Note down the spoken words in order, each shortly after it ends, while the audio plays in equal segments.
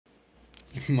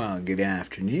Well, good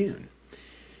afternoon.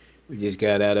 We just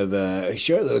got out of a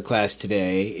short little class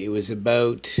today. It was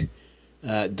about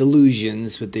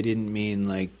delusions, but they didn't mean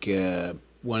like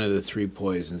one of the three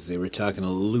poisons. They were talking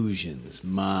illusions,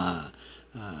 mana,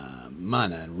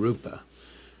 and rupa.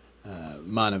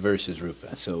 Mana versus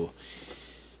rupa. So,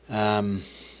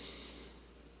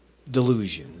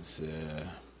 delusions.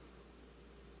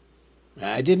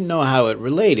 I didn't know how it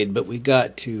related, but we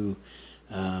got to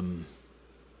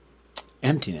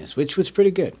emptiness, which was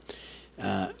pretty good.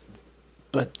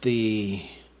 But the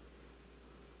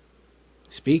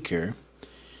speaker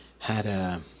had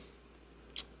a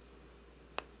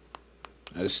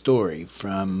story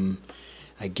from,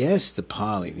 I guess, the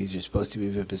Pali. These are supposed to be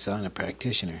Vipassana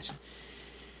practitioners.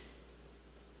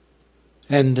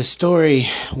 And the story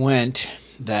went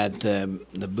that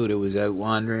the Buddha was out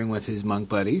wandering with his monk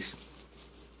buddies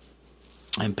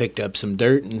and picked up some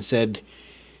dirt and said,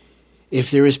 if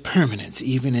there is permanence,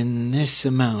 even in this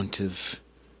amount of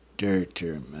dirt,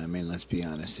 or, I mean, let's be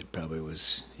honest, it probably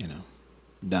was,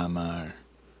 Dhamma or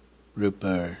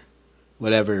Rupa or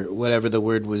whatever the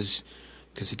word was,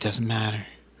 because it doesn't matter,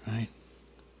 right?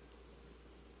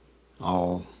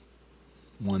 All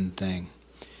one thing.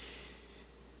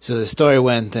 So the story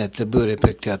went that the Buddha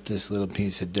picked up this little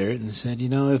piece of dirt and said,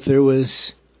 if there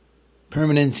was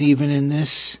permanence even in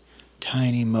this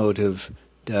tiny mote of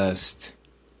dust,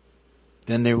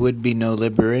 then there would be no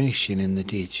liberation in the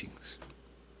teachings.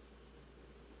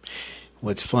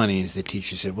 What's funny is the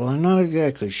teacher said, well, I'm not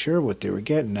exactly sure what they were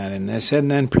getting at in this,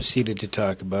 and then proceeded to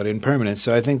talk about impermanence.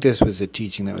 So I think this was a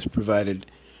teaching that was provided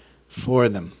for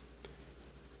them.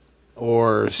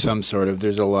 Or some sort of,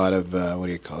 there's a lot of,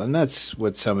 and that's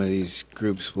what some of these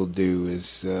groups will do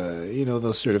is,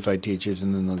 they'll certify teachers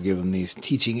and then they'll give them these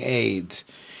teaching aids.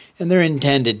 And they're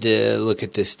intended to look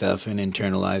at this stuff and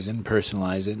internalize it and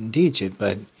personalize it and teach it.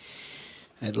 But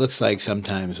it looks like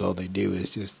sometimes all they do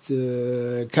is just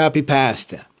copy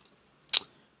pasta,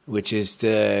 which is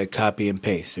to copy and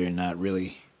paste. They're not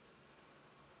really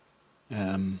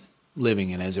living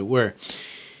it, as it were.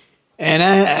 And,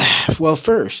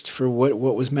 first, for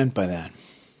what was meant by that.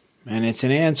 And it's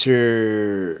an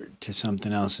answer to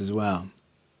something else as well.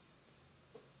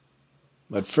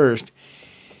 But first,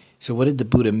 so what did the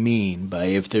Buddha mean by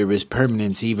if there was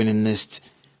permanence even in this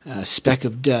speck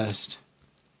of dust,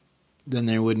 then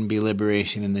there wouldn't be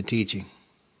liberation in the teaching?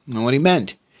 And what he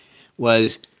meant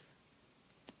was,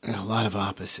 a lot of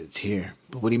opposites here,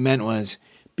 but what he meant was,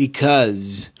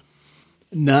 because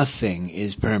nothing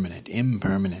is permanent,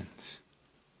 impermanence,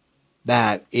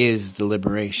 that is the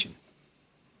liberation.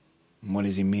 And what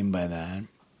does he mean by that?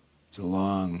 It's a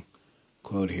long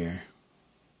quote here.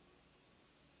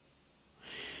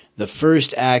 The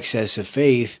first access of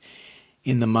faith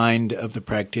in the mind of the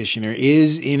practitioner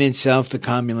is in itself the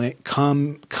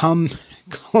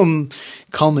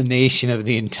culmination of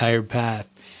the entire path.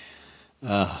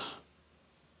 The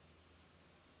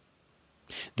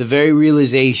very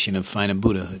realization of final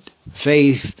Buddhahood,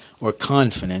 faith or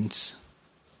confidence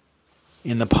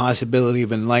in the possibility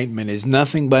of enlightenment is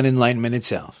nothing but enlightenment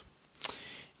itself,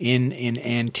 in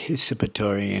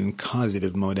anticipatory and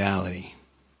causative modality.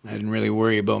 I didn't really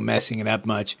worry about messing it up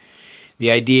much.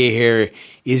 The idea here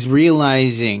is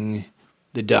realizing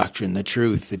the doctrine, the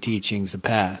truth, the teachings, the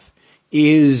path,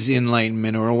 is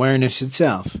enlightenment or awareness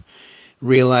itself.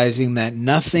 Realizing that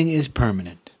nothing is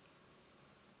permanent.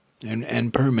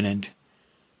 And permanent,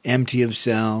 empty of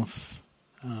self,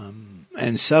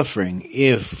 and suffering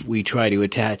if we try to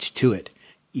attach to it,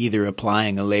 either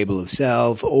applying a label of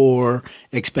self or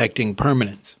expecting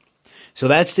permanence. So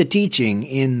that's the teaching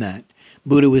in that.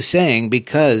 Buddha was saying,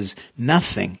 because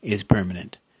nothing is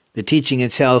permanent, the teaching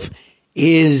itself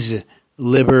is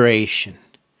liberation.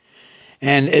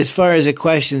 And as far as a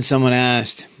question someone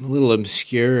asked, a little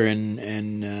obscure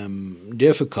and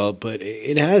difficult, but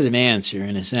it has an answer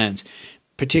in a sense,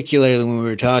 particularly when we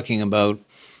were talking about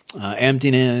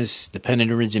emptiness, dependent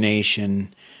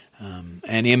origination,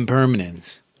 and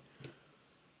impermanence.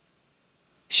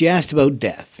 She asked about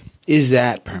death. Is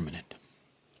that permanent?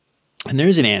 And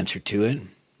there's an answer to it.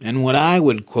 And what I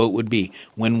would quote would be,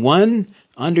 when one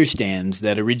understands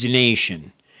that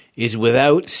origination is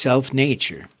without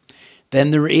self-nature, then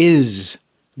there is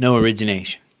no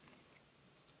origination.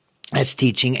 That's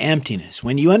teaching emptiness.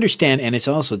 When you understand, and it's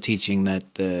also teaching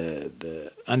that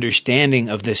the understanding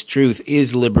of this truth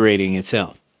is liberating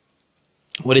itself.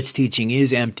 What it's teaching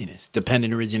is emptiness,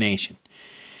 dependent origination,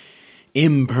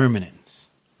 impermanence,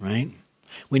 right?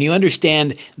 When you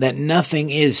understand that nothing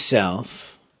is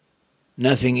self,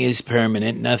 nothing is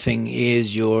permanent, nothing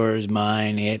is yours,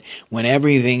 mine, it, when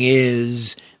everything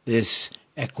is this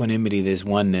equanimity, this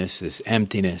oneness, this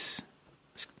emptiness.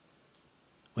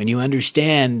 When you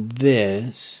understand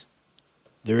this,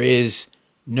 there is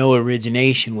no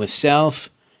origination with self,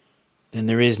 then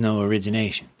there is no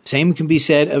origination. Same can be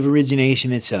said of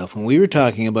origination itself. When we were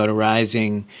talking about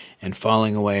arising and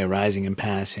falling away, arising and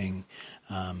passing,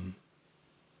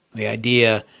 the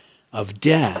idea of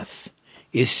death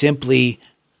is simply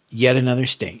yet another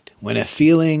state. When a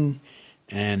feeling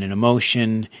and an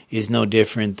emotion is no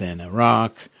different than a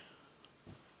rock,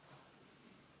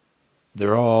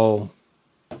 they're all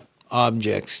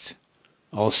objects,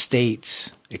 all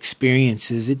states,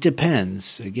 experiences. It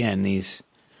depends. Again, these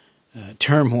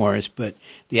term wars, but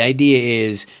the idea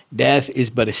is death is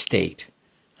but a state,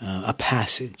 a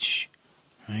passage,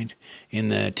 right? In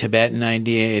the Tibetan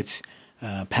idea, it's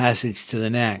passage to the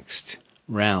next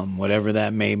realm, whatever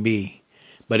that may be.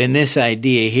 But in this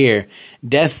idea here,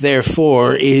 death,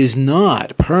 therefore, is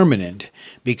not permanent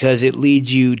because it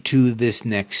leads you to this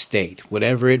next state,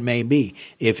 whatever it may be.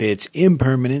 If it's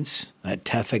impermanence, that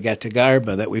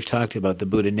Tathagatagarbha that we've talked about, the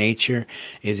Buddha nature,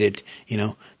 is it,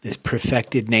 this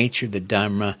perfected nature, the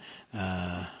Dharmadhatu,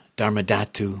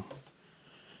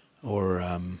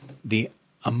 or the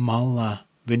Amala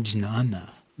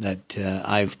Vijnana that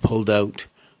I've pulled out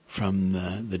from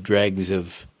the dregs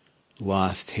of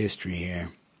lost history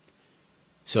here.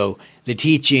 So the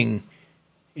teaching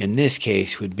in this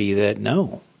case would be that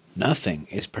no, nothing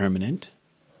is permanent.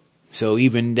 So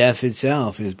even death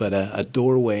itself is but a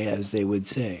doorway, as they would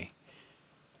say,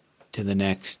 to the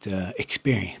next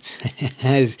experience,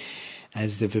 as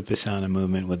the Vipassana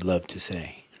movement would love to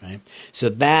say, right? So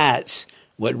that's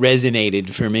what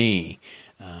resonated for me,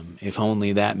 if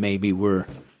only that maybe were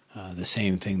the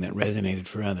same thing that resonated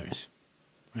for others,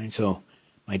 right? So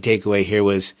my takeaway here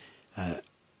was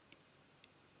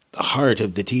the heart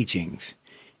of the teachings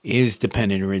is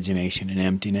dependent origination and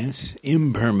emptiness,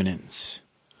 impermanence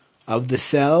of the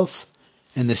self,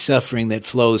 and the suffering that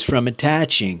flows from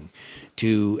attaching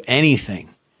to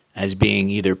anything as being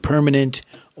either permanent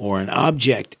or an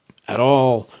object at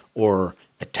all, or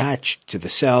attached to the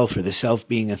self, or the self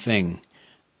being a thing.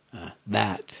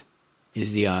 That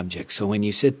is the object. So when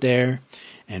you sit there,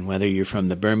 and whether you're from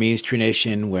the Burmese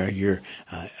tradition where you're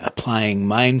applying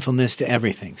mindfulness to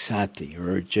everything, sati,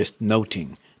 or just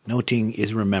noting. Noting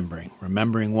is remembering.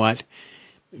 Remembering what?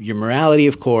 Your morality,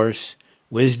 of course.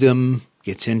 Wisdom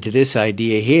gets into this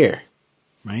idea here,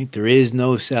 right? There is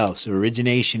no self. So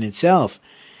origination itself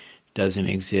doesn't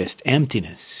exist.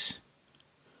 Emptiness,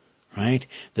 right?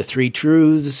 The three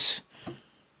truths.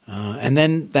 And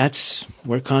then that's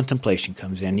where contemplation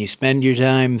comes in. You spend your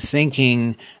time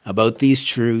thinking about these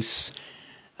truths.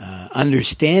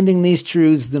 Understanding these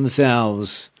truths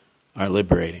themselves are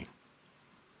liberating.